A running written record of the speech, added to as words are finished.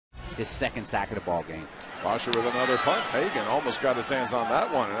his second sack of the ball game. Bosher with another punt. Hagan almost got his hands on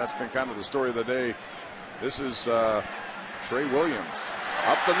that one, and that's been kind of the story of the day. This is Trey Williams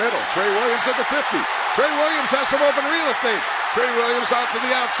up the middle. Trey Williams at the 50. Trey Williams has some open real estate. Trey Williams out to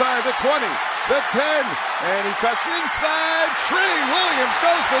the outside, the 20, the 10, and he cuts inside. Trey Williams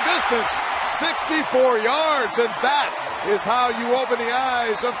goes the distance, 64 yards, and that is how you open the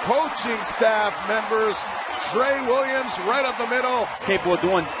eyes of coaching staff members. Trey Williams right up the middle. He's capable of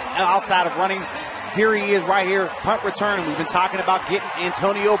doing outside of running. Here he is right here, punt return. And we've been talking about getting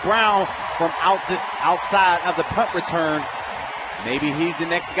Antonio Brown from outside of the punt return. Maybe he's the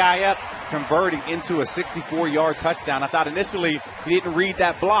next guy up, converting into a 64-yard touchdown. I thought initially he didn't read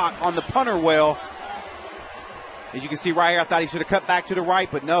that block on the punter well. As you can see right here, I thought he should have cut back to the right,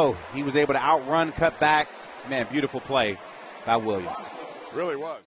 but no, he was able to outrun, cut back. Man, beautiful play by Williams. Really was.